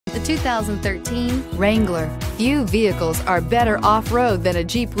2013 Wrangler. Few vehicles are better off-road than a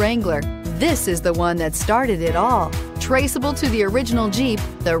Jeep Wrangler. This is the one that started it all. Traceable to the original Jeep,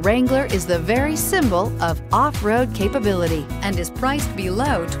 the Wrangler is the very symbol of off-road capability and is priced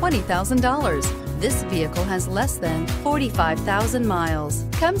below $20,000. This vehicle has less than 45,000 miles.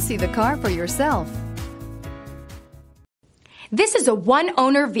 Come see the car for yourself. This is a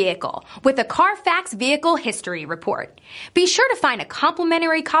one-owner vehicle with a Carfax Vehicle History Report. Be sure to find a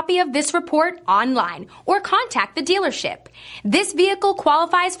complimentary copy of this report online or contact the dealership. This vehicle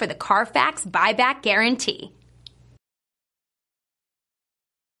qualifies for the Carfax Buyback Guarantee.